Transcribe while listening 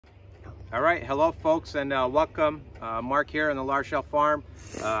All right, hello folks, and welcome. Mark here on the Larshell Farm.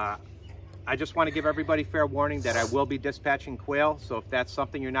 I just want to give everybody fair warning that I will be dispatching quail, so if that's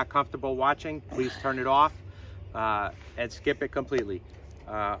something you're not comfortable watching, please turn it off and skip it completely.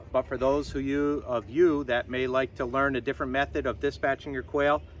 But for those of you that may like to learn a different method of dispatching your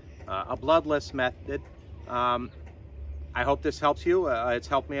quail, a bloodless method, I hope this helps you. It's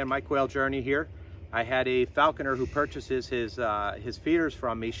helped me on my quail journey here. I had a falconer who purchases his feeders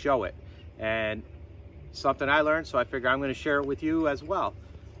from me show it, and something I learned, so I figure I'm going to share it with you as well.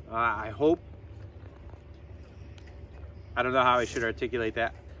 I hope, I don't know how I should articulate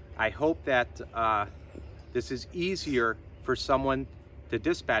that. I hope that this is easier for someone to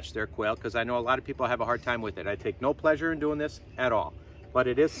dispatch their quail, because I know a lot of people have a hard time with it. I take no pleasure in doing this at all, but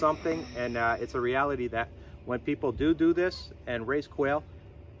it is something, and it's a reality that when people do this and raise quail,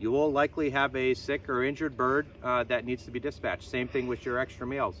 you will likely have a sick or injured bird that needs to be dispatched. Same thing with your extra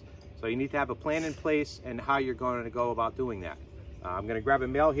males. So you need to have a plan in place and how you're going to go about doing that. I'm going to grab a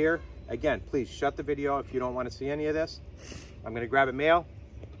male here. Again, please shut the video if you don't want to see any of this. I'm going to grab a male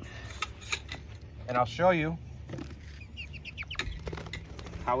and I'll show you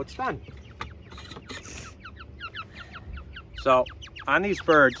how it's done. So on these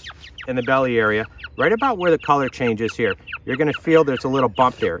birds in the belly area, right about where the color changes here, you're going to feel there's a little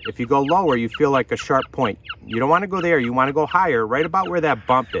bump there. If you go lower, you feel like a sharp point. You don't want to go there. You want to go higher, right about where that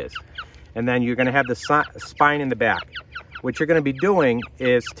bump is. And then you're going to have the spine in the back. What you're going to be doing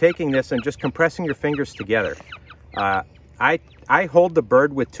is taking this and just compressing your fingers together. I hold the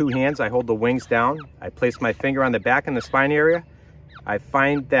bird with two hands. I hold the wings down. I place my finger on the back and the spine area. I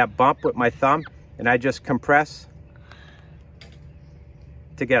find that bump with my thumb, and I just compress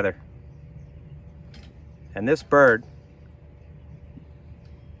together. And this bird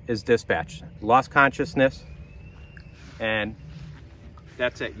is dispatched. Lost consciousness, and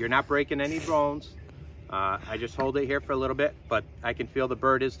that's it. You're not breaking any bones. I just hold it here for a little bit, but I can feel the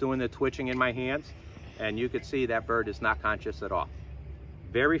bird is doing the twitching in my hands, and you can see that bird is not conscious at all.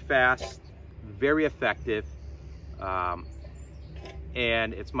 Very fast, very effective, and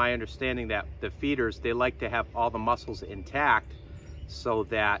it's my understanding that the feeders, they like to have all the muscles intact so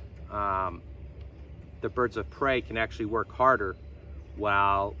that the birds of prey can actually work harder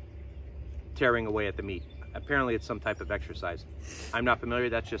while tearing away at the meat. Apparently it's some type of exercise. I'm not familiar,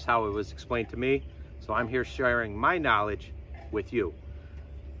 that's just how it was explained to me. So I'm here sharing my knowledge with you.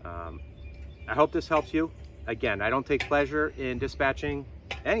 I hope this helps you. Again, I don't take pleasure in dispatching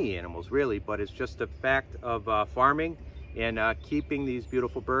any animals really, but it's just a fact of farming and keeping these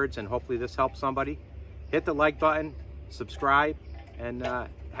beautiful birds, and hopefully this helps somebody. Hit the like button, subscribe, and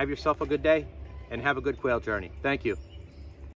have yourself a good day and have a good quail journey. Thank you.